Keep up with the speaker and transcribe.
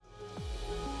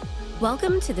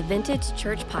Welcome to the Vintage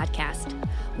Church Podcast.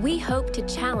 We hope to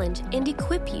challenge and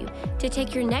equip you to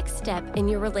take your next step in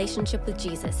your relationship with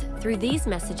Jesus through these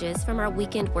messages from our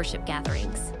weekend worship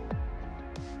gatherings.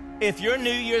 If your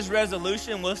New Year's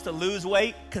resolution was to lose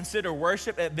weight, consider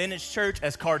worship at Vintage Church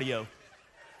as cardio.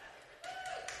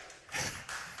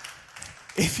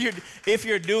 If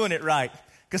you're doing it right.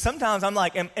 Because sometimes I'm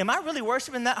like, am I really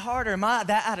worshiping that hard, or am I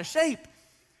that out of shape?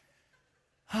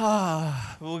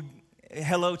 Well,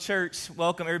 hello, church.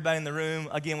 Welcome everybody in the room.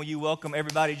 Again, will you welcome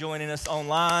everybody joining us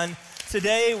online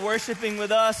today, worshiping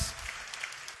with us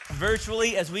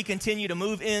virtually as we continue to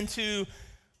move into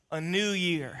a new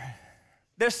year.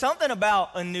 There's something about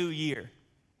a new year.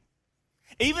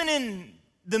 Even in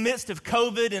the midst of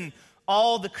COVID and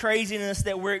all the craziness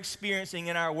that we're experiencing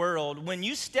in our world, when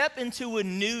you step into a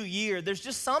new year, there's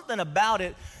just something about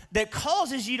it that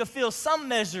causes you to feel some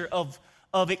measure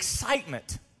of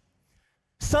excitement.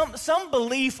 Some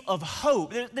belief of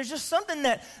hope. There's just something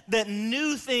that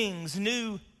new things,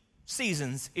 new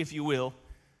seasons, if you will,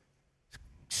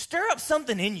 stir up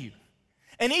something in you.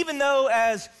 And even though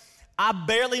as I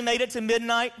barely made it to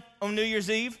midnight on New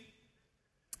Year's Eve,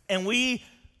 and we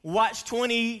watched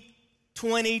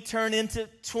 2020 turn into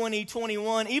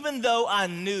 2021, even though I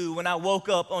knew when I woke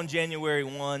up on January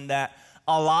 1 that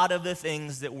a lot of the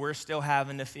things that we're still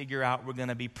having to figure out were going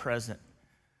to be present,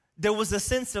 there was a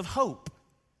sense of hope.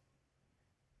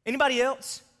 Anybody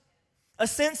else? A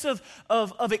sense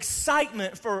of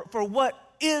excitement for what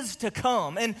is to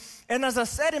come. And as I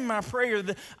said in my prayer,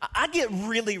 I get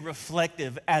really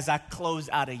reflective as I close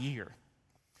out a year.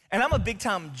 And I'm a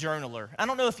big-time journaler. I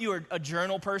don't know if you're a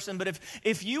journal person, but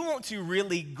if you want to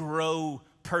really grow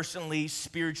personally,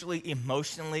 spiritually,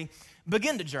 emotionally,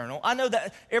 begin to journal. I know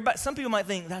that some people might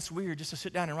think, that's weird just to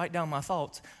sit down and write down my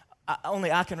thoughts.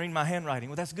 Only I can read my handwriting.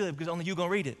 Well, that's good because only you're going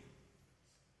to read it.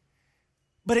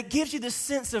 But it gives you this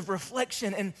sense of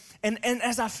reflection. And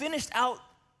as I finished out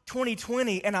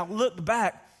 2020 and I looked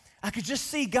back, I could just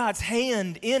see God's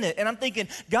hand in it. And I'm thinking,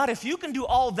 God, if you can do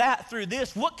all that through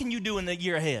this, what can you do in the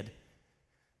year ahead?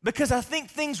 Because I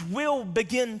think things will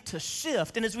begin to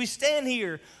shift. And as we stand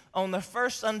here on the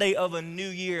first Sunday of a new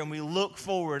year and we look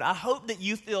forward, I hope that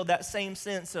you feel that same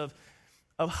sense of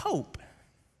hope.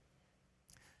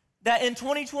 That in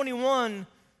 2021,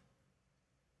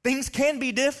 things can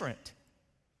be different.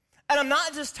 And I'm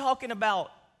not just talking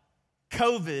about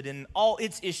COVID and all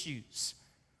its issues.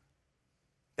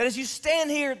 That as you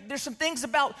stand here, there's some things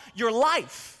about your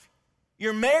life,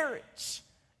 your marriage,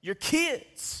 your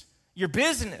kids, your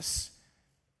business,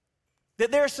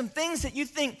 that there are some things that you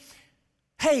think,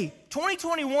 hey,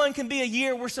 2021 can be a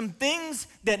year where some things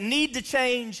that need to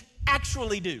change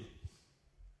actually do.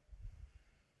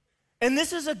 And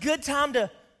this is a good time to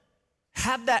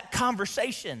have that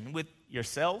conversation with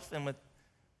yourself and with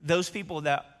those people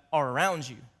that are around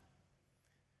you.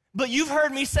 But you've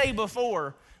heard me say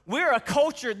before, we're a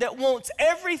culture that wants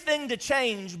everything to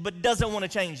change but doesn't want to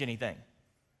change anything.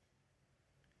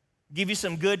 Give you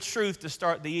some good truth to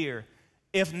start the year.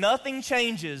 If nothing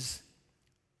changes,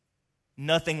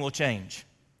 nothing will change.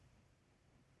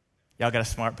 Y'all got a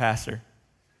smart pastor.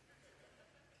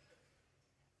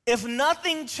 If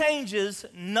nothing changes,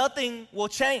 nothing will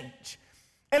change.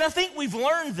 And I think we've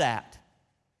learned that.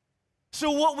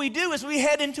 So what we do is we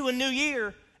head into a new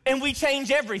year and we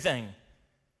change everything.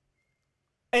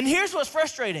 And here's what's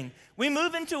frustrating. We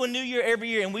move into a new year every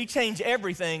year and we change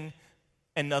everything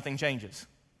and nothing changes.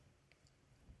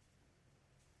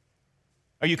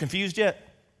 Are you confused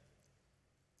yet?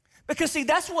 Because see,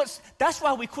 that's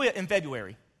why we quit in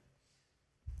February.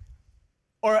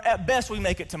 Or at best we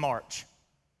make it to March.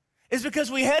 It's because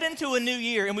we head into a new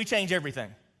year and we change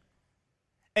everything.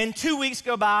 And 2 weeks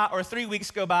go by, or 3 weeks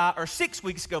go by, or 6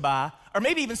 weeks go by, or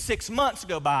maybe even 6 months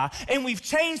go by, and we've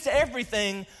changed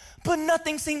everything, but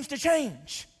nothing seems to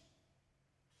change.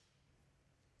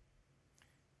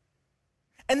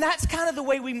 And that's kind of the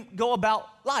way we go about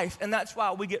life, and that's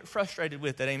why we get frustrated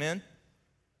with it, amen?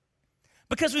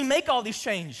 Because we make all these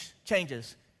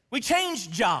changes. We change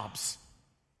jobs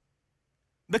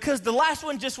because the last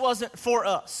one just wasn't for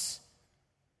us.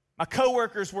 My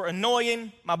coworkers were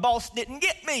annoying. My boss didn't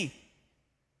get me.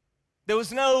 There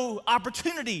was no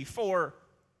opportunity for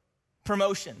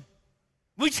promotion.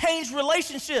 We changed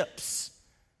relationships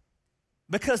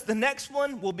because the next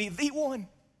one will be the one.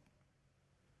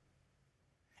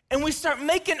 And we start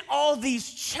making all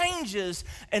these changes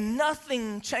and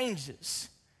nothing changes.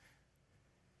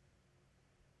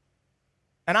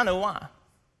 And I know why.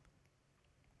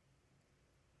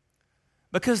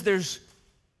 Because there's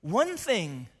one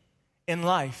thing in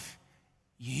life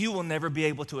you will never be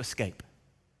able to escape.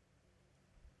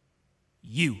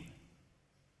 You.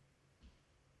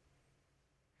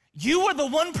 You are the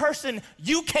one person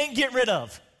you can't get rid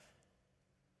of.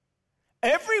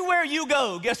 Everywhere you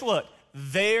go, guess what?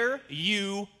 There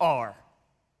you are.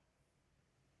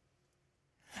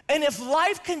 And if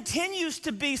life continues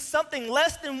to be something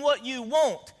less than what you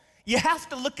want, you have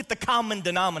to look at the common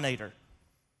denominator.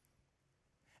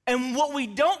 And what we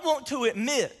don't want to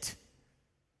admit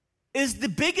is the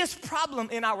biggest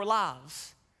problem in our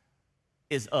lives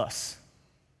is us.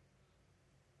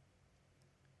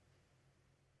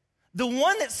 The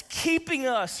one that's keeping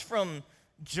us from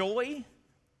joy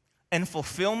and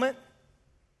fulfillment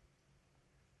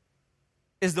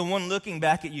is the one looking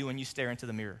back at you when you stare into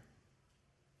the mirror.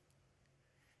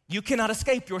 You cannot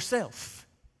escape yourself.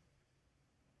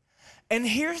 And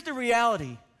here's the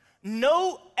reality.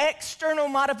 No external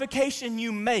modification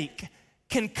you make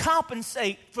can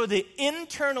compensate for the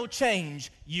internal change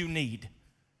you need.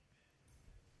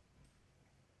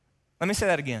 Let me say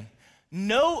that again.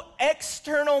 No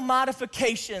external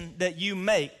modification that you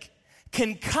make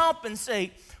can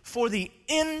compensate for the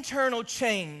internal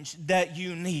change that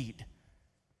you need.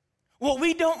 What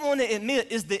we don't want to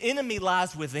admit is the enemy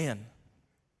lies within.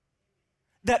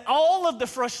 That all of the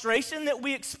frustration that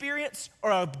we experience,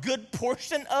 or a good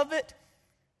portion of it,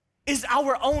 is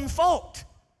our own fault.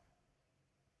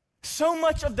 So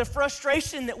much of the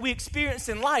frustration that we experience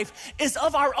in life is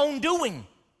of our own doing.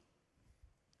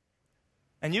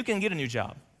 And you can get a new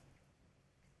job.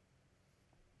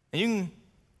 And you can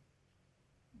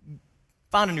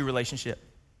find a new relationship.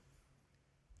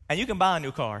 And you can buy a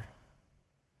new car.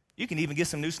 You can even get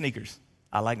some new sneakers.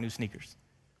 I like new sneakers.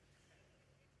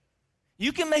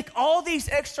 You can make all these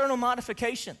external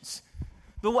modifications.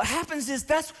 But what happens is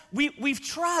we've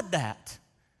tried that.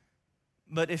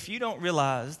 But if you don't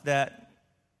realize that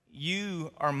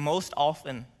you are most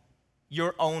often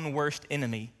your own worst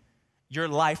enemy, your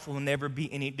life will never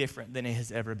be any different than it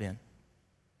has ever been.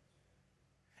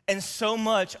 And so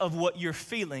much of what you're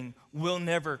feeling will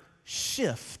never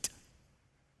shift.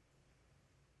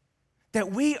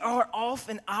 That we are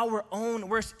often our own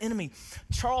worst enemy.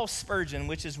 Charles Spurgeon,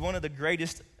 which is one of the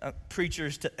greatest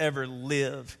preachers to ever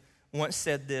live, once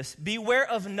said this: "Beware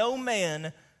of no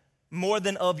man more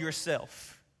than of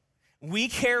yourself. We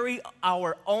carry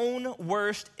our own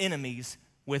worst enemies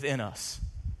within us."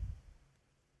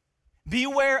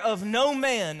 Beware of no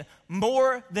man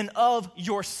more than of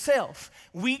yourself.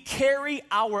 We carry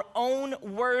our own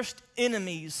worst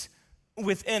enemies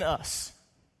within us.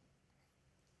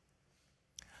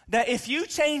 That if you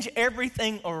change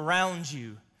everything around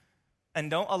you and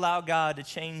don't allow God to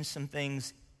change some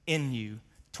things in you,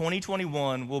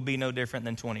 2021 will be no different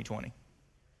than 2020.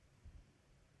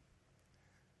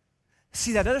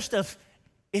 See, that other stuff,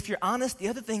 if you're honest, the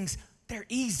other things, they're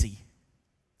easy.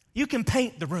 You can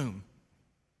paint the room.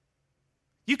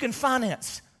 You can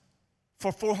finance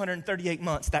for 438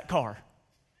 months that car.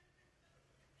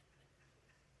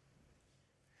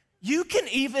 You can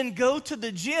even go to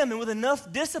the gym and with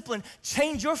enough discipline,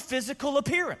 change your physical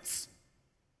appearance.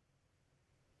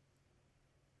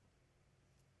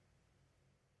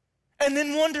 And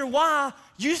then wonder why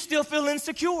you still feel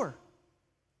insecure.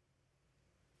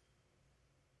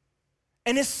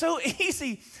 And it's so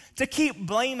easy to keep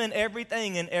blaming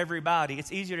everything and everybody.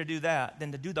 It's easier to do that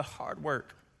than to do the hard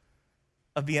work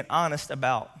of being honest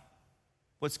about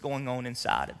what's going on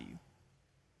inside of you.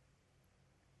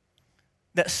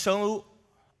 That so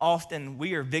often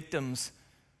we are victims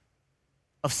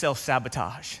of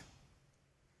self-sabotage.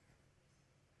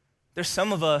 There's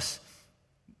some of us,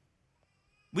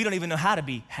 we don't even know how to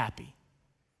be happy.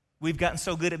 We've gotten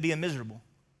so good at being miserable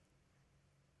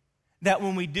that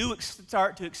when we do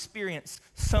start to experience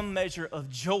some measure of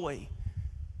joy,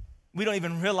 we don't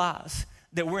even realize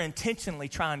that we're intentionally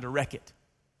trying to wreck it.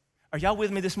 Are y'all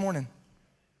with me this morning?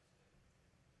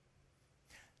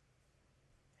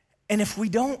 And if we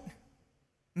don't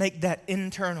make that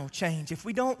internal change, if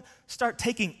we don't start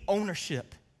taking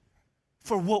ownership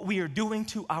for what we are doing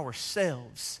to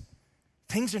ourselves,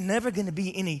 things are never going to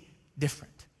be any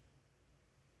different.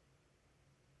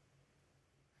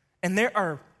 And there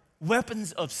are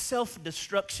weapons of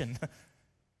self-destruction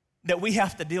that we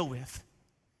have to deal with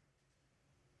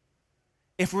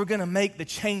if we're going to make the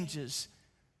changes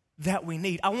that we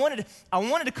need. I wanted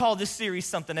to call this series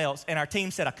something else, and our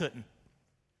team said I couldn't.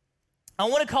 I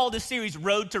want to call this series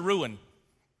Road to Ruin.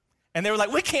 And they were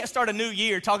like, we can't start a new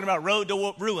year talking about road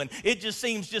to ruin. It just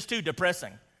seems just too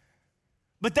depressing.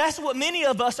 But that's what many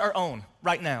of us are on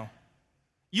right now.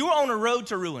 You are on a road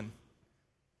to ruin.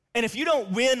 And if you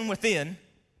don't win within,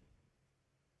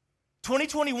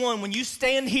 2021, when you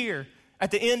stand here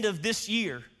at the end of this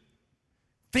year,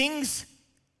 things,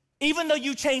 even though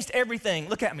you changed everything,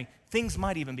 look at me, things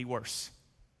might even be worse.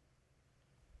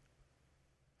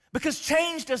 Because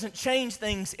change doesn't change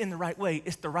things in the right way.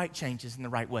 It's the right changes in the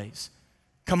right ways.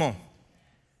 Come on.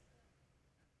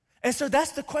 And so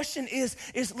that's the question is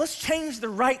let's change the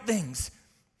right things.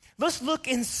 Let's look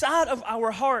inside of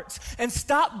our hearts and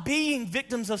stop being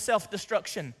victims of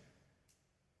self-destruction.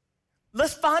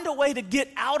 Let's find a way to get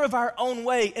out of our own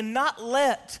way and not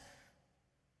let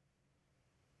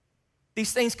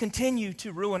these things continue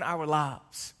to ruin our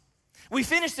lives. We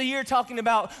finished the year talking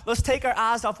about let's take our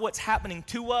eyes off what's happening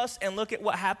to us and look at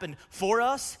what happened for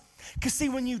us. Because see,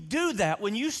 when you do that,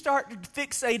 when you start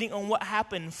fixating on what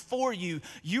happened for you,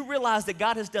 you realize that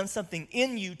God has done something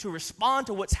in you to respond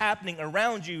to what's happening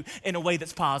around you in a way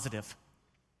that's positive.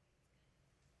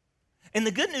 And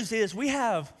the good news is we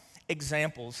have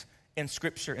examples in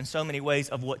Scripture in so many ways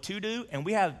of what to do, and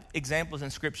we have examples in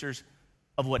Scriptures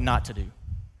of what not to do.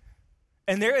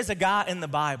 And there is a guy in the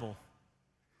Bible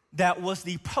that was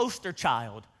the poster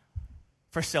child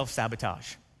for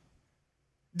self-sabotage.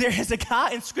 There is a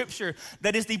guy in Scripture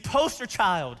that is the poster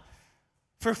child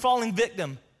for falling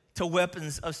victim to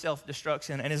weapons of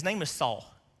self-destruction, and his name is Saul.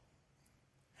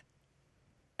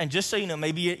 And just so you know,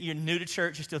 maybe you're new to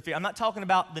church, you're still feeling, I'm not talking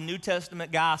about the New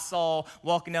Testament guy, Saul,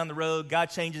 walking down the road, God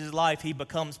changes his life, he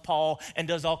becomes Paul, and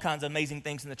does all kinds of amazing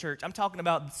things in the church. I'm talking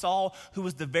about Saul, who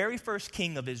was the very first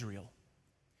king of Israel.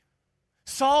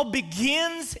 Saul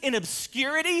begins in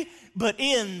obscurity, but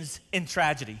ends in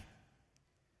tragedy.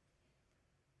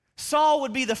 Saul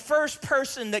would be the first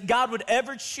person that God would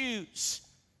ever choose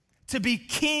to be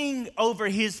king over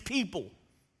his people.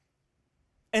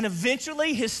 And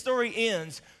eventually his story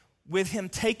ends with him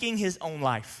taking his own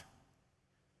life.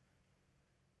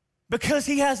 Because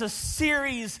he has a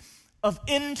series of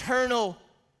internal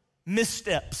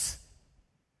missteps.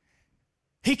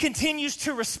 He continues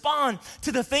to respond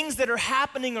to the things that are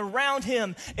happening around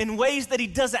him in ways that he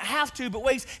doesn't have to, but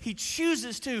ways he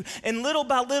chooses to. And little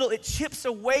by little, it chips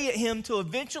away at him till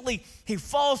eventually he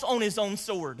falls on his own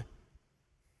sword.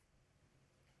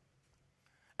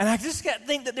 And I just got to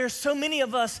think that there's so many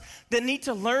of us that need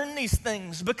to learn these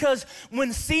things, because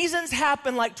when seasons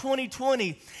happen like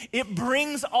 2020, it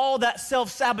brings all that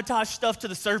self-sabotage stuff to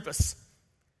the surface.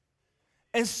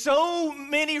 And so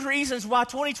many reasons why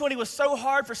 2020 was so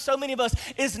hard for so many of us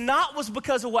was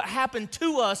because of what happened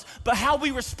to us, but how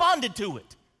we responded to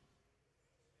it.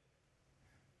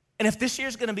 And if this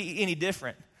year's gonna be any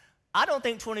different, I don't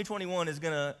think 2021 is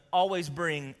gonna always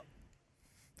bring,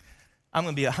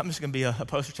 I'm just gonna be a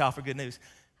poster child for good news.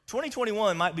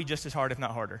 2021 might be just as hard, if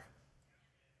not harder.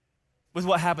 With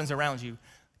what happens around you,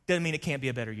 doesn't mean it can't be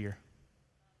a better year.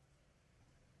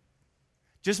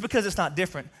 Just because it's not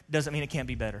different doesn't mean it can't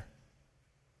be better.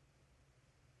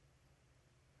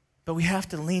 But we have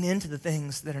to lean into the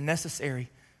things that are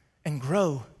necessary and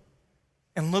grow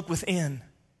and look within.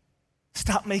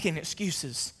 Stop making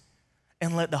excuses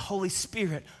and let the Holy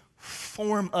Spirit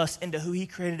form us into who He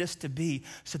created us to be,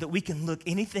 so that we can look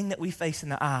anything that we face in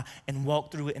the eye and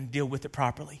walk through it and deal with it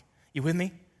properly. You with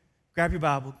me? Grab your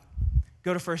Bible.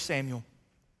 Go to 1 Samuel.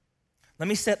 Let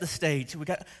me set the stage. I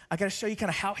got to show you kind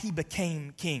of how he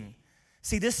became king.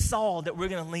 See, this Saul that we're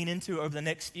going to lean into over the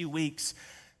next few weeks,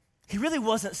 he really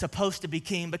wasn't supposed to be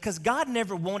king, because God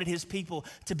never wanted his people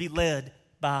to be led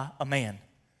by a man.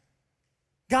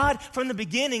 God, from the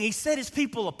beginning, he set his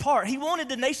people apart. He wanted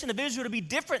the nation of Israel to be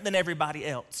different than everybody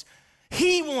else.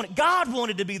 God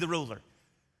wanted to be the ruler.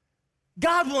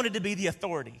 God wanted to be the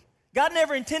authority. God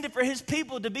never intended for his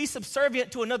people to be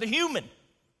subservient to another human.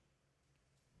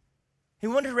 He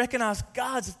wanted to recognize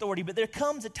God's authority, but there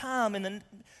comes a time in the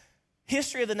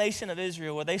history of the nation of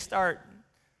Israel where they start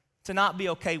to not be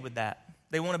okay with that.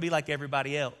 They want to be like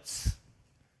everybody else.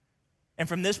 And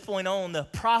from this point on, the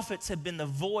prophets had been the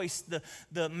voice,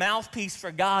 the mouthpiece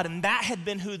for God, and that had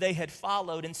been who they had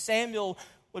followed. And Samuel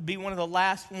would be one of the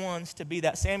last ones to be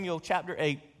that. Samuel chapter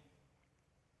 8,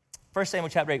 1 Samuel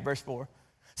chapter 8, verse 4.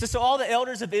 So all the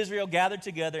elders of Israel gathered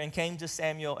together and came to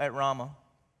Samuel at Ramah.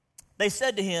 They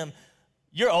said to him,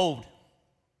 "You're old,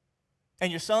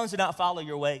 and your sons do not follow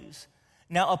your ways.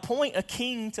 Now appoint a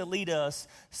king to lead us,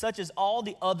 such as all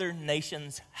the other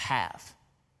nations have."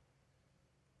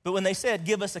 But when they said,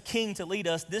 "Give us a king to lead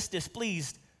us," this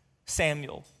displeased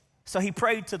Samuel. So he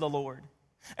prayed to the Lord.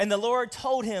 And the Lord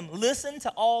told him, "Listen to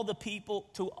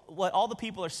what all the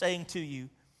people are saying to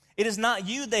you. It is not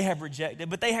you they have rejected,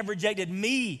 but they have rejected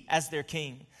me as their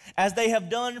king, as they have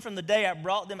done from the day I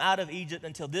brought them out of Egypt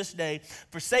until this day,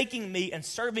 forsaking me and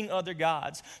serving other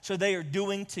gods. So they are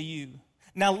doing to you.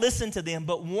 Now listen to them,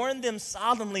 but warn them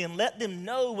solemnly and let them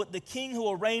know what the king who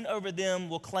will reign over them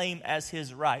will claim as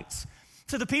his rights.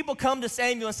 So the people come to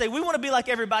Samuel and say, we want to be like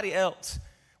everybody else.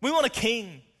 We want a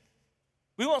king.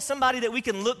 We want somebody that we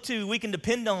can look to, we can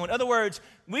depend on. In other words,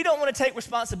 we don't want to take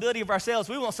responsibility of ourselves.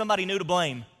 We want somebody new to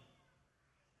blame.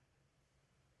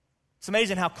 It's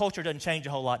amazing how culture doesn't change a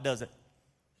whole lot, does it?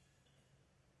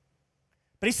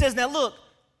 But he says, now look,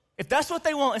 if that's what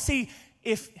they want, and see,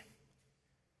 if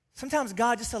sometimes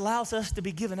God just allows us to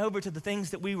be given over to the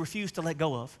things that we refuse to let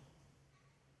go of.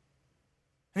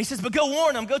 And he says, but go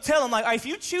warn them, go tell them, like, if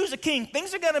you choose a king, they're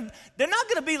not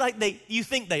gonna be like you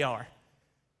think they are.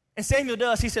 And Samuel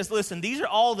does. He says, listen, these are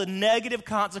all the negative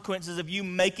consequences of you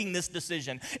making this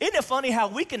decision. Isn't it funny how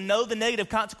we can know the negative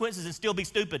consequences and still be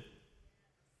stupid?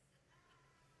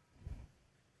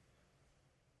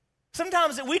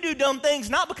 Sometimes we do dumb things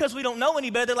not because we don't know any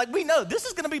better. Like, we know this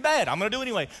is going to be bad. I'm going to do it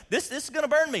anyway. This is going to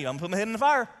burn me. I'm putting my head in the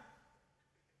fire.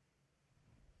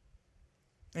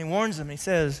 And he warns them. He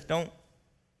says, don't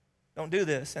do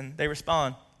this. And they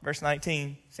respond. Verse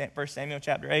 19, 1 Samuel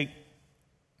chapter 8.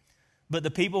 But the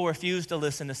people refused to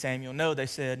listen to Samuel. No, they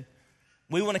said,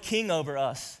 we want a king over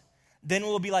us. Then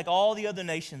we'll be like all the other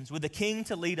nations, with a king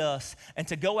to lead us and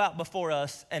to go out before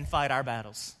us and fight our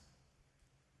battles.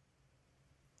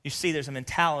 You see, there's a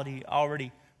mentality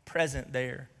already present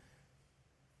there.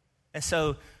 And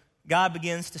so God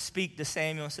begins to speak to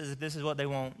Samuel and says, if this is what they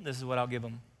want, this is what I'll give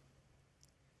them. And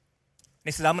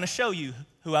he says, I'm going to show you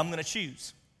who I'm going to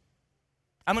choose.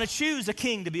 I'm going to choose a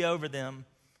king to be over them.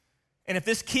 And if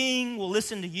this king will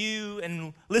listen to you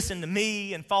and listen to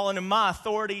me and fall under my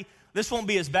authority, this won't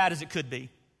be as bad as it could be.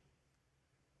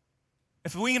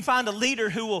 If we can find a leader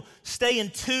who will stay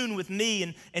in tune with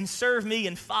me and serve me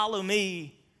and follow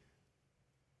me,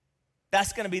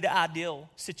 that's going to be the ideal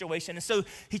situation. And so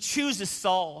he chooses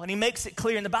Saul, and he makes it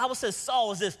clear. And the Bible says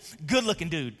Saul is this good-looking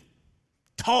dude,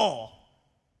 tall,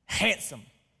 handsome.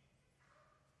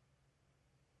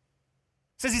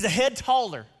 It says he's a head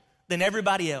taller than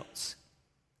everybody else.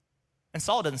 And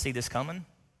Saul doesn't see this coming.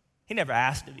 He never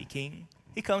asked to be king.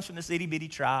 He comes from this itty-bitty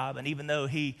tribe, and even though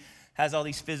he has all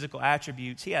these physical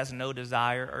attributes, he has no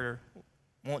desire or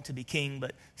want to be king,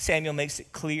 but Samuel makes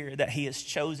it clear that he has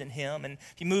chosen him. And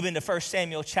if you move into 1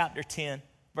 Samuel chapter 10,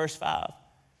 verse 5. It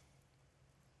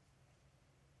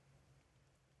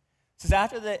says,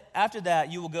 after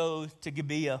that you will go to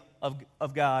Gibeah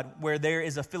of God, where there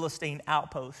is a Philistine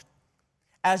outpost.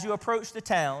 As you approach the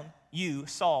town, you,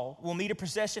 Saul, will meet a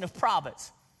procession of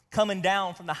prophets coming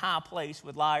down from the high place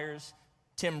with lyres,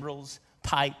 timbrels,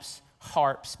 pipes,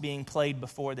 harps being played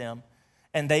before them,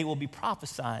 and they will be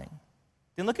prophesying.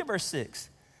 Then look at verse 6.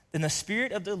 Then the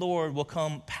Spirit of the Lord will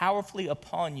come powerfully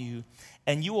upon you,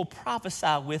 and you will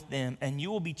prophesy with them, and you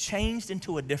will be changed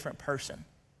into a different person.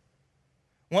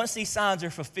 Once these signs are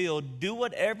fulfilled, do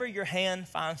whatever your hand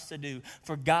finds to do,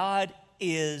 for God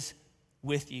is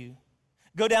with you.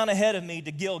 Go down ahead of me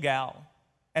to Gilgal,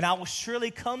 and I will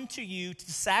surely come to you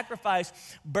to sacrifice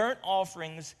burnt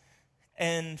offerings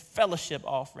and fellowship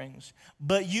offerings.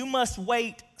 But you must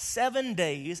wait 7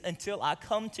 days until I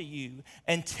come to you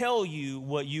and tell you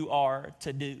what you are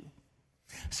to do.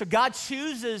 So God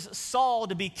chooses Saul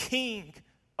to be king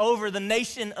over the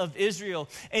nation of Israel,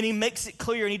 and he makes it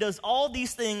clear, and he does all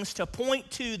these things to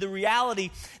point to the reality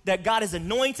that God has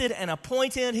anointed and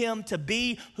appointed him to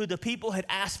be who the people had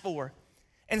asked for.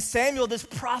 And Samuel, this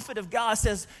prophet of God,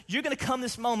 says, you're going to come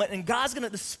this moment, and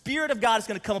the Spirit of God is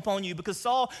going to come upon you, because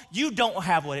Saul, you don't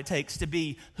have what it takes to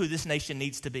be who this nation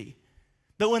needs to be.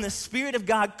 But when the Spirit of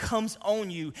God comes on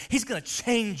you, he's going to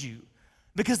change you,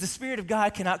 because the Spirit of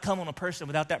God cannot come on a person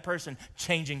without that person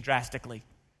changing drastically.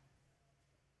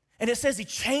 And it says he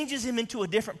changes him into a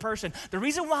different person. The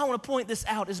reason why I want to point this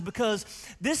out is because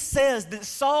this says that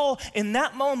Saul in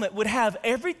that moment would have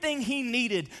everything he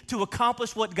needed to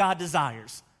accomplish what God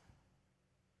desires.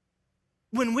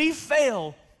 When we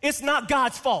fail, it's not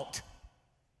God's fault.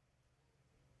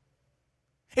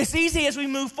 It's easy as we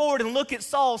move forward and look at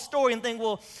Saul's story and think,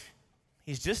 well,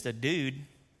 he's just a dude.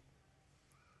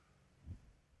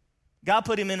 God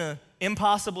put him in an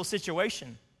impossible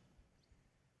situation.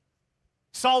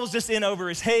 Saul was just in over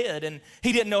his head, and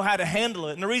he didn't know how to handle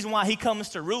it. And the reason why he comes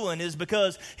to ruin is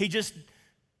because because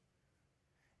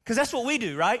that's what we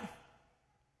do, right?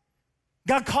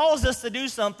 God calls us to do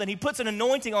something. He puts an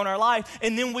anointing on our life,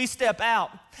 and then we step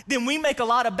out. Then we make a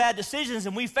lot of bad decisions,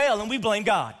 and we fail, and we blame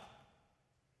God.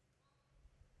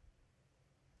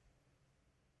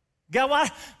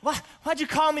 God, why'd you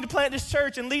call me to plant this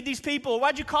church and lead these people?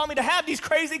 Why'd you call me to have these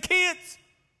crazy kids?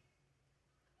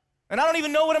 And I don't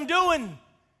even know what I'm doing.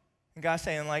 And God's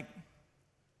saying, like,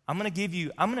 I'm going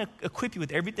to equip you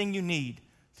with everything you need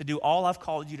to do all I've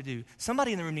called you to do.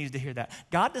 Somebody in the room needs to hear that.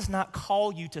 God does not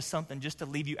call you to something just to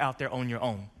leave you out there on your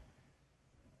own.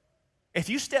 If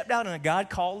you stepped out in a God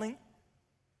calling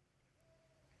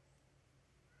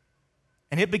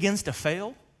and it begins to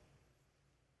fail,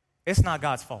 it's not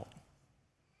God's fault.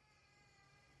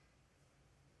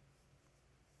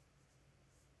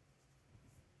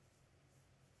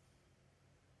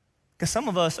 Because some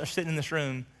of us are sitting in this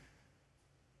room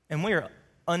and we're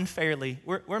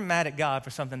mad at God for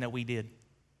something that we did.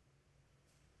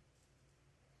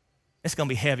 It's going to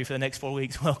be heavy for the next 4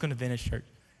 weeks. Welcome to Vintage Church.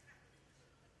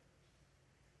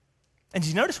 And did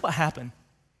you notice what happened?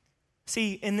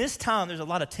 See, in this time, there's a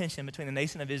lot of tension between the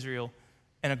nation of Israel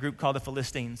and a group called the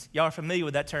Philistines. Y'all are familiar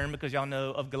with that term because y'all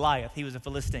know of Goliath. He was a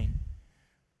Philistine.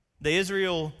 The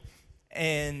Israel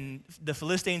and the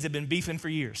Philistines have been beefing for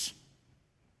years.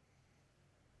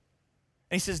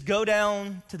 And he says, go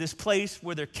down to this place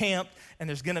where they're camped, and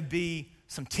there's going to be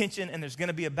some tension, and there's going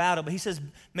to be a battle. But he says,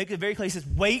 make it very clear, he says,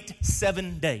 wait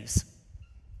 7 days.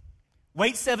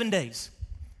 Wait 7 days.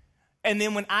 And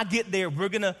then when I get there, we're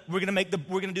gonna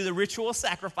do the ritual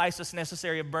sacrifice that's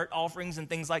necessary of burnt offerings and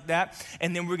things like that.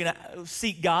 And then we're gonna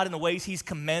seek God in the ways He's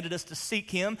commanded us to seek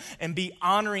Him and be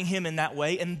honoring Him in that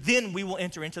way. And then we will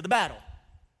enter into the battle.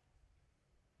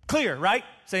 Clear, right?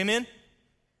 Say amen.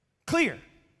 Clear.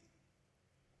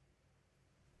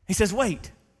 He says,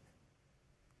 wait.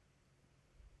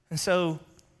 And so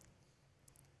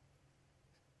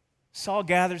Saul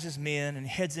gathers his men and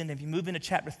heads in. If you move into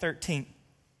chapter 13,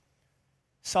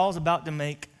 Saul's about to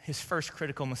make his first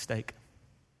critical mistake.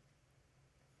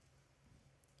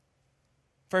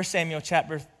 1 Samuel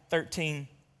chapter 13,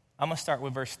 I'm going to start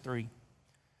with verse 3. It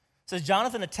says,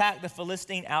 Jonathan attacked the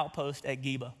Philistine outpost at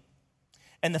Geba,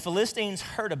 and the Philistines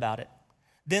heard about it.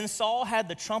 Then Saul had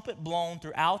the trumpet blown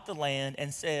throughout the land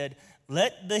and said,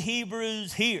 let the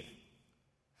Hebrews hear.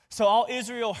 So all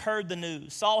Israel heard the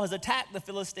news. Saul has attacked the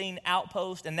Philistine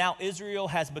outpost, and now Israel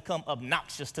has become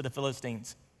obnoxious to the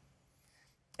Philistines.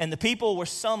 And the people were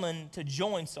summoned to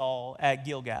join Saul at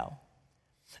Gilgal.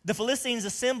 The Philistines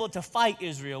assembled to fight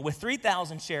Israel with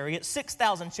 3,000 chariots,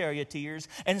 6,000 charioteers,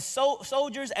 and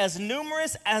soldiers as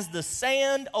numerous as the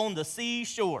sand on the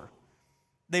seashore.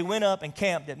 They went up and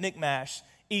camped at Michmash,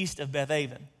 east of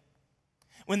Beth-aven.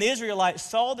 When the Israelites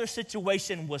saw their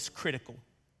situation was critical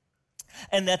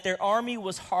and that their army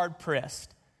was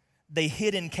hard-pressed, they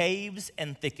hid in caves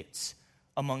and thickets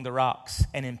among the rocks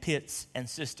and in pits and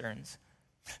cisterns.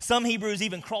 Some Hebrews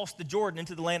even crossed the Jordan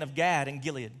into the land of Gad and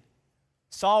Gilead.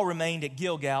 Saul remained at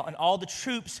Gilgal, and all the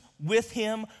troops with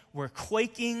him were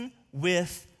quaking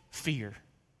with fear.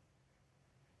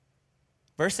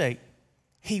 Verse 8,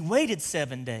 he waited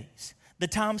 7 days, the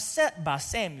time set by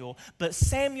Samuel, but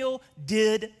Samuel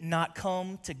did not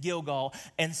come to Gilgal,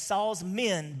 and Saul's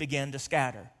men began to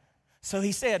scatter. So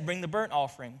he said, bring the burnt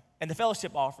offering and the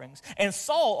fellowship offerings, and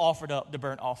Saul offered up the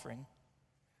burnt offering.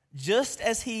 Just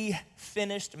as he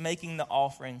finished making the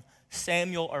offering,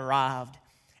 Samuel arrived,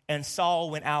 and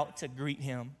Saul went out to greet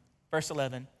him. Verse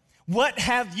 11, what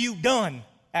have you done?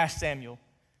 Asked Samuel.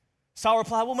 Saul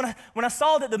replied, well, when I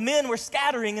saw that the men were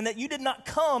scattering and that you did not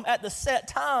come at the set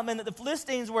time and that the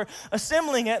Philistines were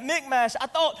assembling at Michmash, I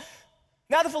thought,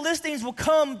 now the Philistines will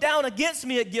come down against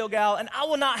me at Gilgal, and I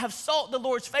will not have sought the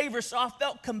Lord's favor, so I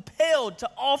felt compelled to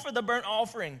offer the burnt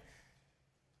offering.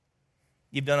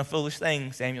 You've done a foolish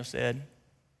thing, Samuel said.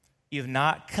 You have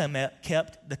not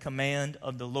kept the command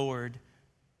of the Lord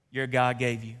your God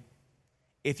gave you.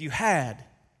 If you had,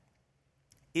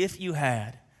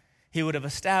 He would have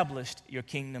established your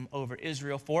kingdom over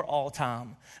Israel for all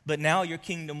time. But now your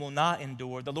kingdom will not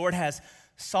endure. The Lord has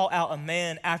sought out a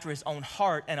man after His own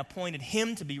heart and appointed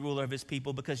him to be ruler of His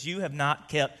people because you have not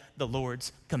kept the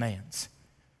Lord's commands.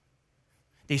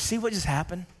 Do you see what just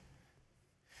happened?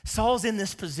 Saul's in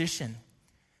this position.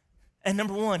 And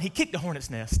number one, he kicked the hornet's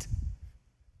nest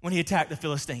when he attacked the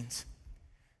Philistines.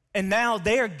 And now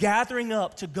they are gathering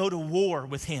up to go to war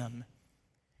with him.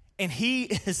 And he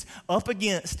is up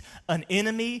against an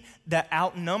enemy that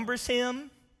outnumbers him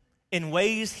in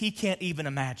ways he can't even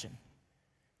imagine.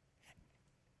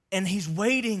 And he's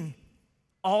waiting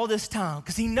all this time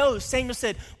because he knows, Samuel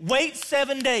said, wait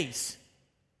 7 days.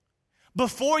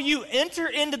 Before you enter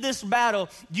into this battle,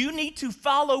 you need to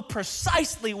follow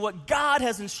precisely what God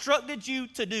has instructed you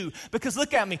to do. Because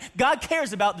look at me, God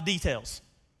cares about the details.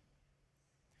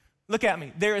 Look at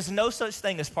me, there is no such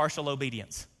thing as partial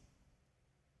obedience.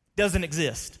 Doesn't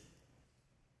exist.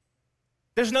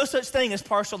 There's no such thing as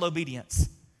partial obedience.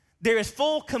 There is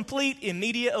full, complete,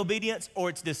 immediate obedience or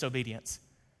it's disobedience.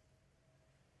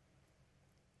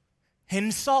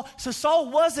 And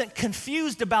Saul wasn't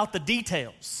confused about the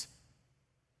details.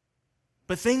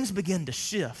 But things begin to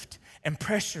shift and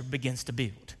pressure begins to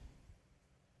build.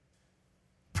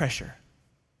 Pressure.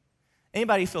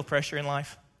 Anybody feel pressure in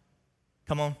life?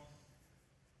 Come on.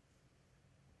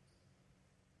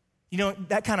 You know,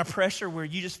 that kind of pressure where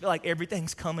you just feel like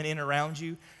everything's coming in around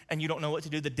you and you don't know what to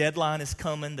do. The deadline is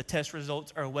coming. The test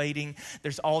results are waiting.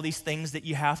 There's all these things that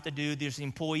you have to do. There's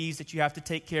employees that you have to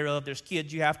take care of. There's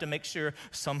kids you have to make sure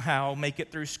somehow make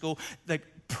it through school. The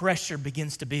pressure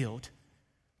begins to build.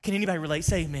 Can anybody relate?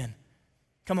 Say amen.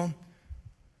 Come on.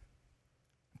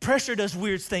 Pressure does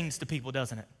weird things to people,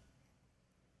 doesn't it?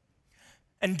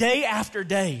 And day after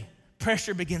day,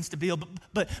 pressure begins to build.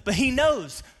 But he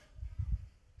knows.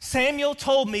 Samuel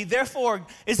told me, therefore,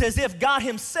 it's as if God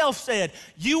himself said,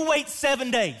 you wait 7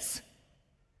 days.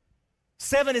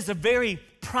 7 is a very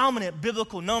prominent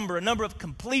biblical number, a number of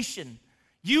completion.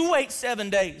 You wait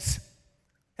 7 days.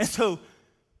 And so,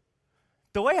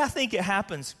 the way I think it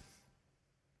happens,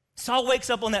 Saul wakes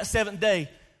up on that 7th day,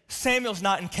 Samuel's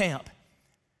not in camp.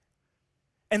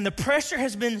 And the pressure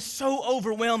has been so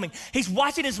overwhelming. He's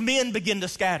watching his men begin to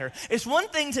scatter. It's one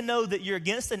thing to know that you're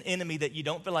against an enemy that you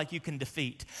don't feel like you can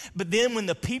defeat. But then when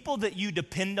the people that you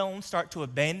depend on start to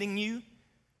abandon you,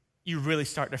 you really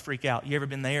start to freak out. You ever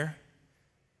been there?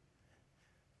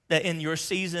 That in your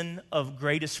season of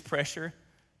greatest pressure,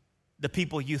 the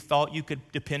people you thought you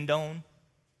could depend on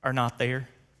are not there.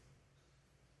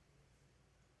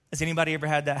 Has anybody ever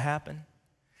had that happen?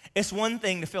 It's one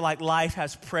thing to feel like life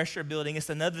has pressure building. It's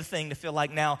another thing to feel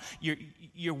like now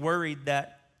you're worried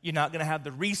that you're not going to have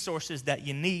the resources that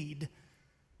you need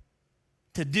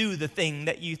to do the thing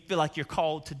that you feel like you're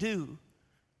called to do.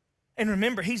 And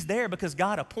remember, he's there because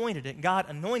God appointed it. God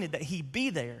anointed that he be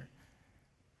there.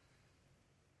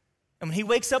 And when he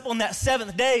wakes up on that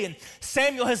 7th day and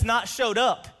Samuel has not showed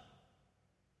up,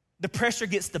 the pressure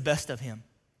gets the best of him.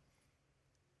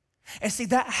 And see,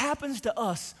 that happens to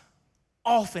us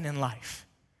often in life,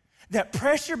 that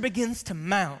pressure begins to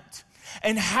mount,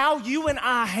 and how you and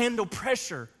I handle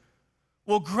pressure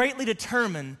will greatly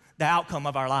determine the outcome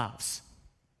of our lives.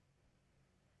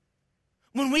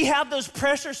 When we have those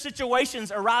pressure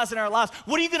situations arise in our lives,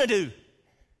 what are you going to do?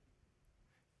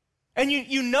 And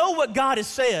you know what God has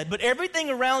said, but everything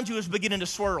around you is beginning to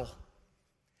swirl.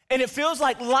 And it feels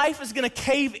like life is going to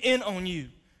cave in on you.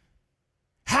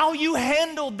 How you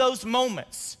handle those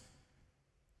moments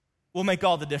will make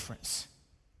all the difference.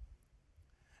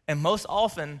 And most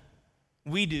often,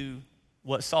 we do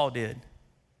what Saul did.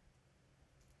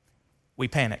 We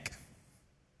panic.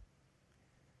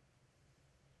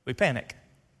 We panic.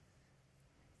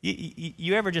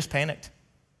 You ever just panicked?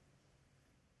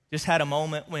 Just had a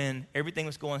moment when everything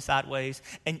was going sideways,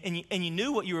 and you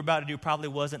knew what you were about to do probably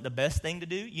wasn't the best thing to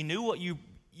do. You knew what you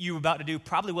were about to do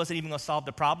probably wasn't even going to solve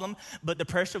the problem, but the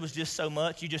pressure was just so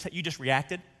much, you just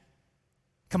reacted.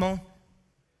 Come on.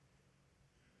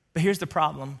 But here's the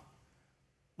problem.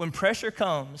 When pressure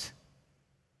comes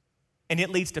and it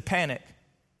leads to panic,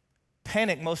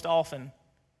 panic most often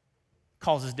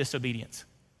causes disobedience.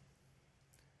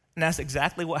 And that's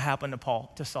exactly what happened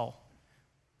to Saul.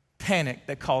 Panic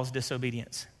that caused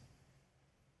disobedience.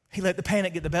 He let the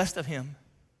panic get the best of him.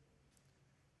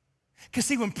 Because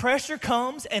see, when pressure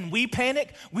comes and we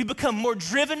panic, we become more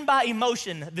driven by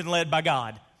emotion than led by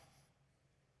God.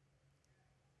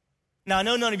 Now, I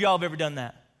know none of y'all have ever done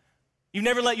that. You've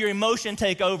never let your emotion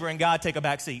take over and God take a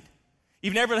back seat.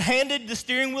 You've never handed the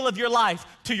steering wheel of your life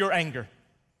to your anger.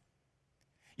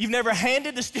 You've never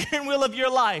handed the steering wheel of your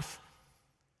life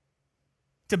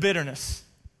to bitterness.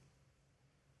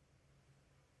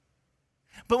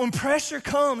 But when pressure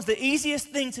comes, the easiest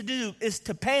thing to do is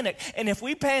to panic. And if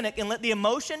we panic and let the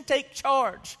emotion take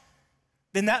charge,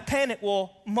 then that panic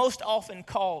will most often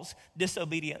cause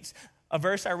disobedience. A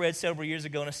verse I read several years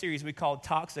ago in a series we called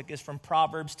Toxic is from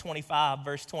Proverbs 25,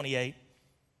 verse 28.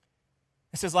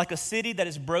 It says, like a city that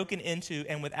is broken into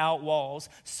and without walls,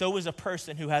 so is a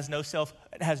person who has no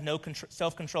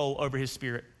self-control over his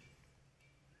spirit.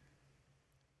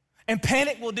 And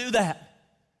panic will do that.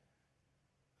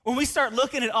 When we start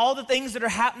looking at all the things that are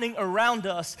happening around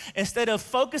us, instead of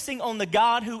focusing on the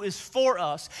God who is for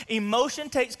us,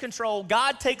 emotion takes control,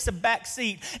 God takes a back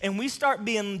seat, and we start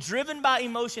being driven by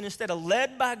emotion instead of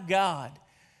led by God.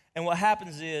 And what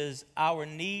happens is our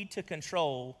need to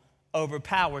control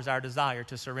overpowers our desire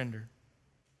to surrender.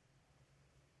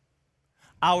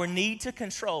 Our need to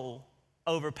control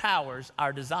overpowers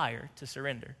our desire to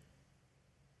surrender.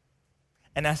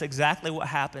 And that's exactly what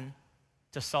happened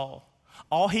to Saul.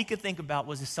 All he could think about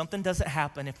was if something doesn't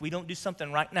happen, if we don't do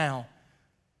something right now,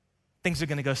 things are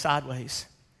going to go sideways.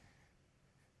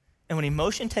 And when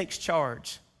emotion takes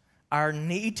charge, our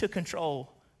need to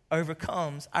control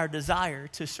overcomes our desire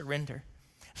to surrender.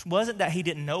 It wasn't that he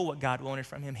didn't know what God wanted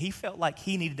from him. He felt like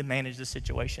he needed to manage the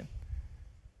situation.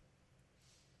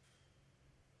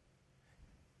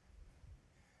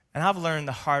 And I've learned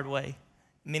the hard way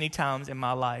many times in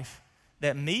my life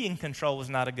that me in control was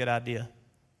not a good idea.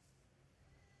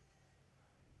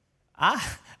 I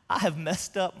have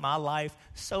messed up my life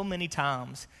so many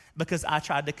times because I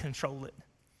tried to control it.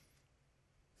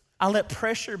 I let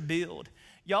pressure build.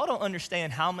 Y'all don't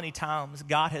understand how many times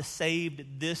God has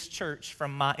saved this church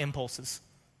from my impulses.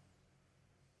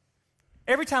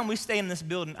 Every time we stay in this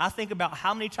building, I think about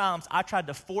how many times I tried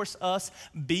to force us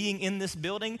being in this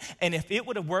building, and if it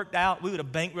would have worked out, we would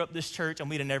have bankrupted this church and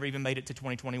we'd have never even made it to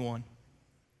 2021.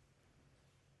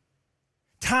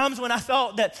 Times when I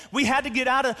thought that we had to get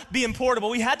out of being portable,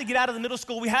 we had to get out of the middle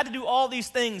school, we had to do all these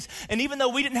things. And even though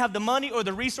we didn't have the money or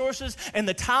the resources and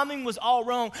the timing was all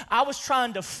wrong, I was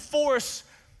trying to force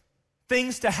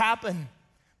things to happen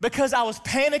because I was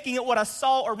panicking at what I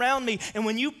saw around me. And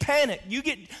when you panic, you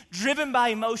get driven by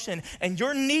emotion, and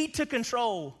your need to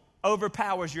control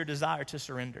overpowers your desire to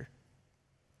surrender.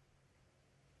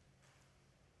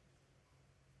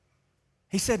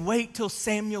 He said, wait till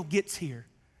Samuel gets here.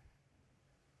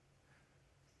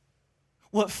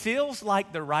 What feels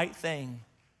like the right thing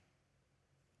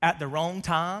at the wrong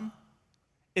time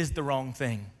is the wrong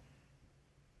thing.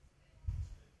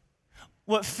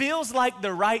 What feels like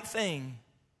the right thing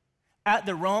at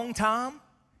the wrong time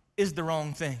is the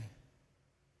wrong thing.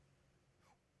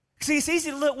 See, it's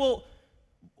easy to look, well,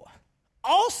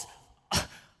 all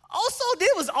Saul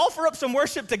did was offer up some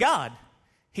worship to God.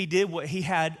 He did what he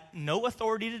had no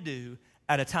authority to do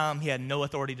at a time he had no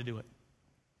authority to do it.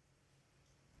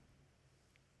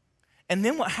 And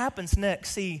then what happens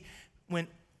next, see,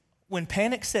 when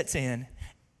panic sets in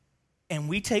and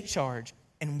we take charge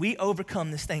and we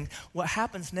overcome this thing, what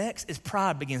happens next is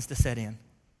pride begins to set in.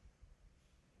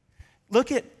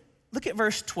 Look at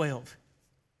verse 12.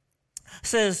 It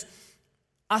says,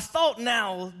 I thought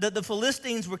now that the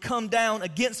Philistines would come down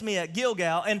against me at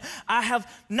Gilgal, and I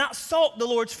have not sought the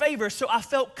Lord's favor, so I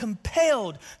felt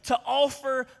compelled to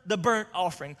offer the burnt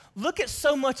offering. Look at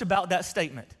so much about that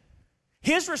statement.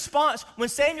 His response when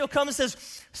Samuel comes and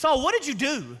says, Saul, what did you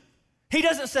do? He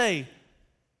doesn't say,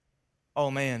 oh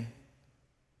man,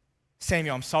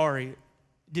 Samuel, I'm sorry.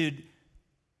 Dude,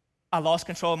 I lost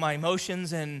control of my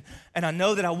emotions and I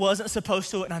know that I wasn't supposed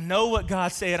to, and I know what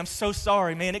God said. I'm so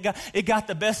sorry, man. It got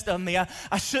the best of me.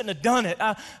 I shouldn't have done it.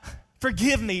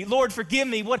 Forgive me. Lord, forgive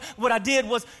me. What I did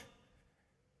was,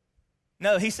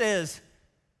 no, he says,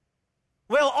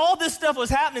 well, all this stuff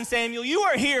was happening, Samuel. You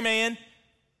weren't here, man.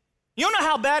 You don't know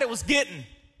how bad it was getting.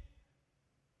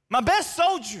 My best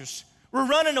soldiers were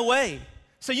running away.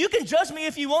 So you can judge me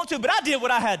if you want to, but I did what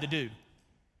I had to do.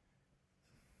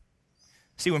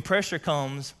 See, when pressure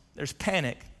comes, there's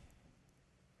panic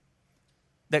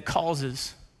that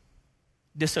causes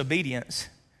disobedience.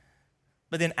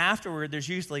 But then afterward, there's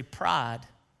usually pride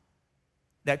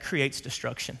that creates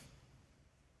destruction.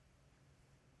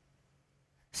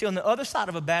 See, on the other side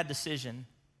of a bad decision,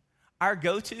 our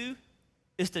go-to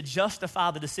is to justify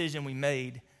the decision we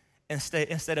made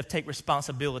instead of take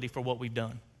responsibility for what we've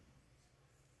done.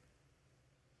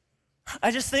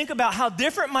 I just think about how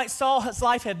different might Saul's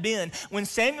life have been when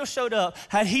Samuel showed up.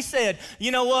 Had he said, you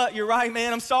know what, you're right,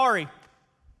 man, I'm sorry.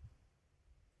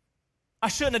 I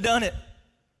shouldn't have done it.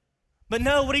 But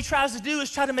no, what he tries to do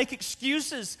is try to make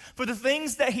excuses for the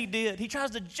things that he did. He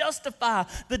tries to justify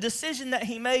the decision that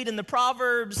he made. In the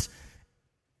Proverbs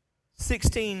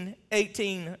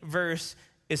 16:18 verse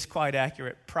is quite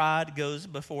accurate. Pride goes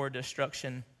before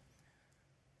destruction,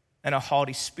 and a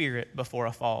haughty spirit before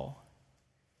a fall.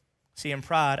 See, in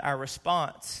pride, our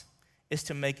response is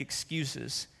to make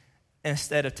excuses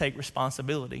instead of take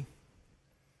responsibility.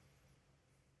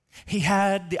 He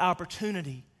had the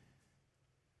opportunity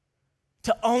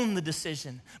to own the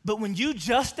decision, but when you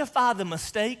justify the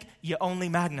mistake, you only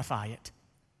magnify it.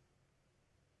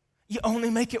 You only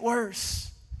make it worse.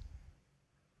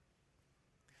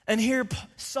 And here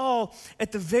Saul,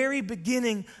 at the very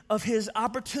beginning of his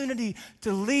opportunity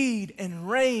to lead and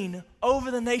reign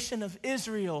over the nation of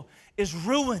Israel, is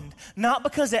ruined. Not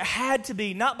because it had to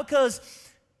be, not because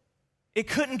it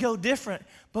couldn't go different,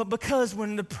 but because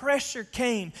when the pressure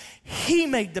came, he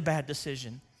made the bad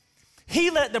decision. He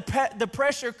let the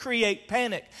pressure create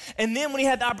panic. And then when he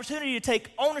had the opportunity to take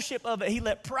ownership of it, he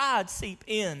let pride seep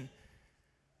in.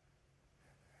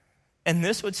 And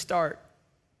this would start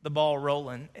the ball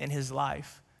rolling in his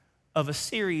life of a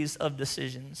series of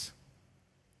decisions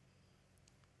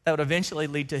that would eventually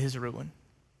lead to his ruin.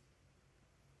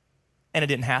 And it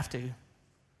didn't have to.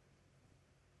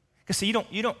 Because see, you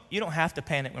don't have to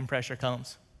panic when pressure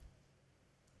comes.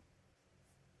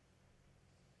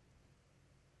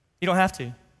 You don't have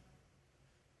to.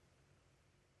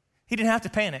 He didn't have to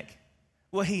panic.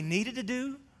 What he needed to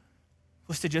do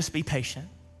was to just be patient.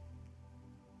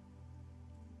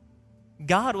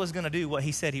 God was going to do what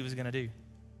he said he was going to do.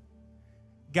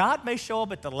 God may show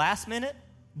up at the last minute,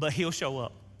 but he'll show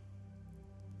up.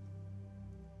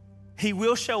 He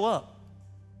will show up.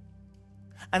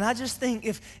 And I just think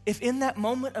if in that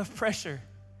moment of pressure,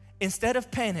 instead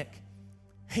of panic,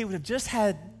 he would have just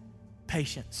had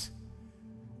patience.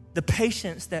 The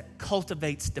patience that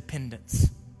cultivates dependence.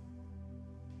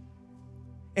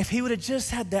 If he would have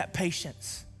just had that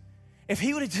patience, if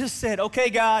he would have just said, okay,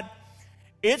 God,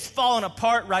 it's falling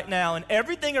apart right now and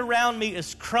everything around me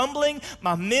is crumbling,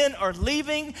 my men are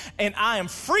leaving, and I am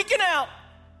freaking out.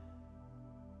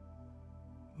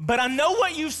 But I know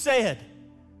what you said,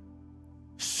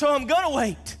 so I'm gonna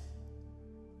wait.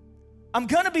 I'm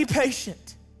gonna be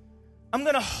patient. I'm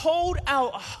gonna hold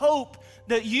out hope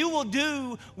that you will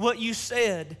do what you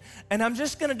said, and I'm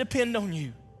just gonna depend on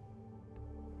you.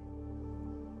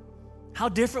 How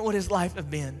different would his life have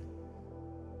been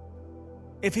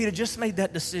if he'd have just made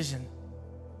that decision?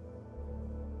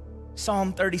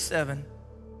 Psalm 37,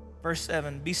 verse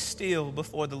 7, be still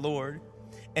before the Lord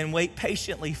and wait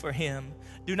patiently for him.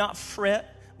 Do not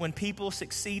fret when people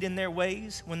succeed in their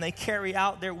ways, when they carry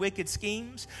out their wicked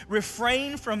schemes.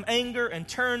 Refrain from anger and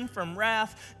turn from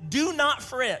wrath. Do not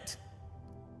fret,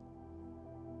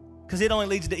 because it only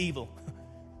leads to evil.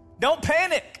 Don't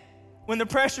panic when the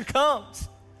pressure comes,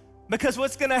 because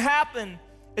what's going to happen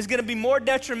is going to be more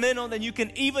detrimental than you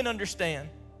can even understand.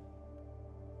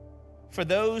 For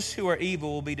those who are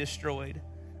evil will be destroyed,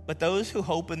 but those who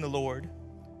hope in the Lord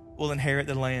will inherit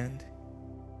the land.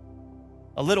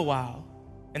 A little while,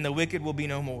 and the wicked will be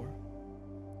no more.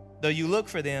 Though you look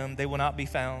for them, they will not be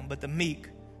found, but the meek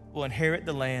will inherit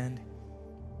the land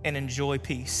and enjoy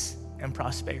peace and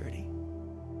prosperity.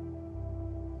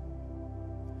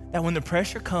 That when the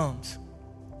pressure comes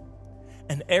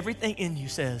and everything in you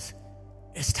says,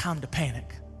 it's time to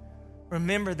panic,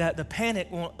 remember that the panic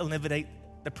won't eliminate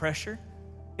the pressure.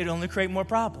 It'll only create more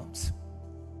problems.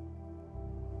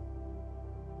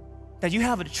 That you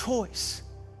have a choice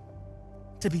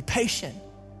to be patient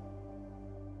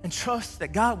and trust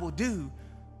that God will do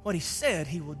what he said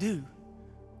he will do.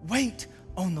 Wait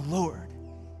on the Lord.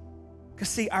 Because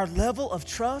see, our level of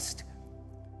trust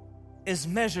is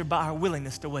measured by our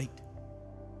willingness to wait.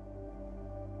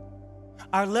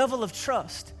 Our level of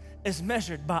trust is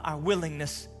measured by our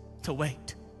willingness to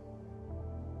wait.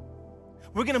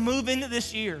 We're going to move into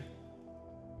this year,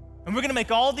 and we're going to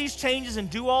make all these changes and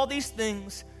do all these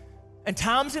things, and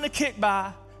time's going to kick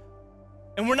by,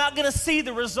 and we're not going to see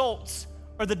the results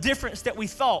or the difference that we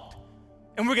thought,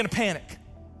 and we're going to panic.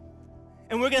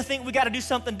 And we're going to think we got to do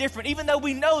something different, even though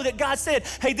we know that God said,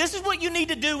 hey, this is what you need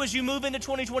to do as you move into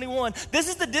 2021. This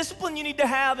is the discipline you need to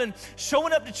have in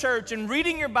showing up to church and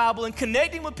reading your Bible and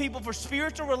connecting with people for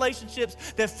spiritual relationships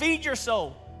that feed your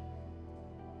soul.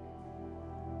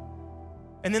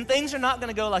 And then things are not going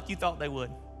to go like you thought they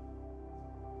would.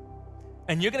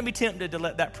 And you're going to be tempted to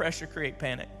let that pressure create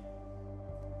panic.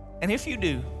 And if you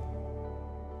do,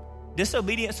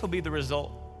 disobedience will be the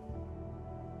result.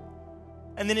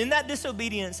 And then in that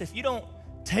disobedience, if you don't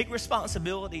take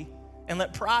responsibility and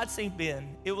let pride seep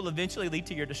in, it will eventually lead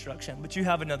to your destruction. But you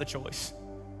have another choice.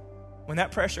 When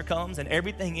that pressure comes and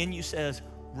everything in you says,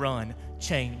 run,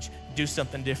 change, do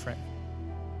something different,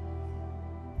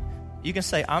 you can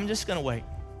say, I'm just going to wait.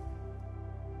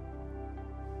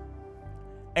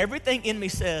 Everything in me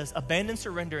says, abandon,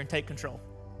 surrender, and take control.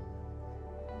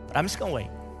 But I'm just going to wait.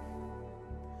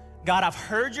 God, I've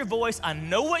heard your voice. I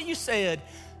know what you said.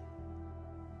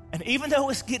 And even though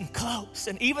it's getting close,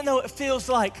 and even though it feels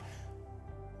like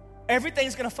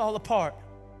everything's going to fall apart,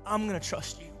 I'm going to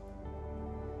trust you.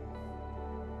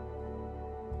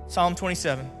 Psalm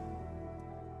 27.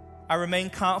 I remain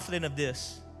confident of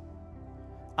this.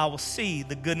 I will see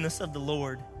the goodness of the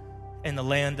Lord in the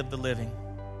land of the living.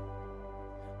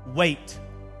 Wait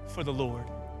for the Lord.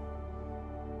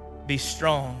 Be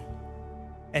strong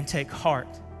and take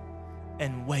heart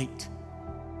and wait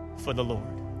for the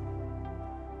Lord.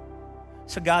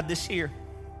 So God, this year,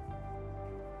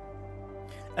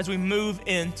 as we move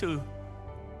into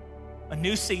a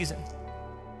new season,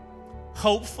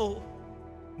 hopeful,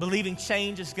 believing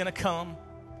change is going to come,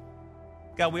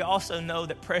 God, we also know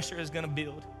that pressure is going to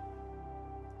build.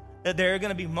 That there are going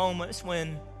to be moments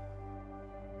when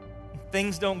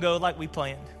things don't go like we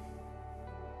planned.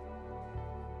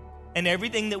 And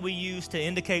everything that we use to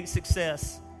indicate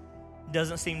success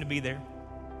doesn't seem to be there.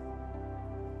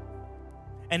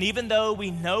 And even though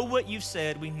we know what you've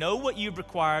said, we know what you've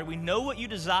required, we know what you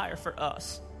desire for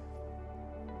us,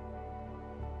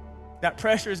 that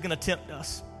pressure is going to tempt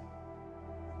us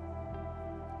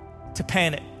to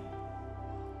panic,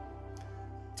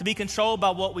 to be controlled by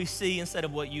what we see instead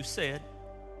of what you've said,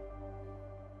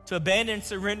 to abandon and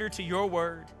surrender to your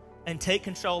word and take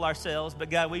control ourselves. But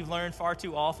God, we've learned far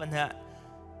too often that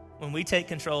when we take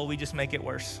control, we just make it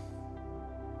worse.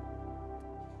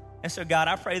 And so God,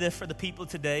 I pray that for the people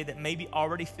today that maybe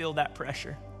already feel that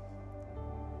pressure,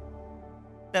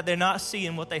 that they're not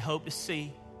seeing what they hope to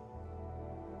see,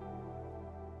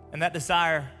 and that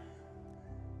desire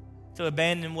to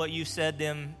abandon what you said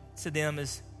to them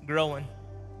is growing.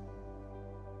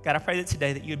 God, I pray that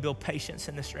today that you would build patience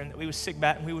in this room, that we would sit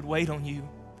back and we would wait on you.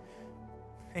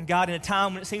 And God, in a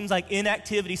time when it seems like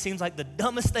inactivity seems like the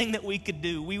dumbest thing that we could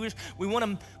do, we want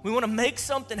to make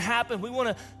something happen. We want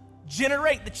to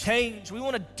generate the change. We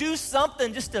want to do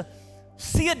something just to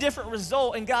see a different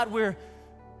result. And God, we're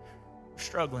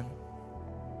struggling.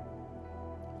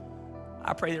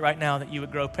 I pray that right now that you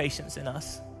would grow patience in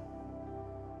us,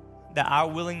 that our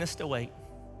willingness to wait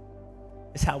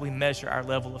is how we measure our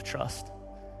level of trust.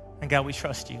 And God, we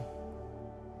trust you.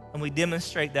 And we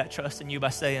demonstrate that trust in you by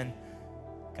saying,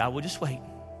 God, we'll just wait.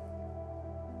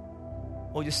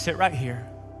 We'll just sit right here.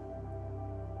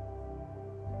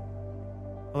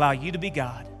 Allow you to be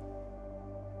God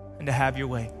and to have your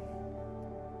way.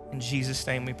 In Jesus'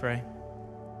 name we pray.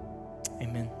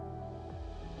 Amen.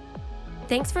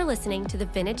 Thanks for listening to the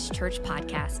Vintage Church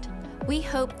Podcast. We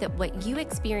hope that what you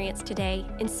experienced today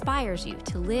inspires you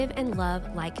to live and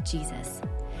love like Jesus.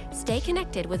 Stay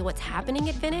connected with what's happening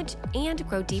at Vintage and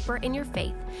grow deeper in your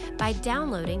faith by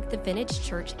downloading the Vintage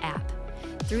Church app.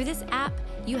 Through this app,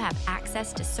 you have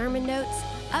access to sermon notes,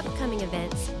 upcoming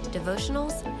events,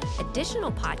 devotionals,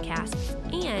 additional podcasts,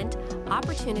 and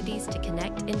opportunities to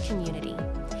connect in community.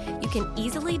 You can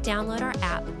easily download our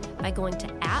app by going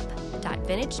to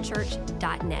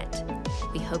app.vintagechurch.net.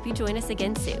 We hope you join us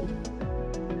again soon.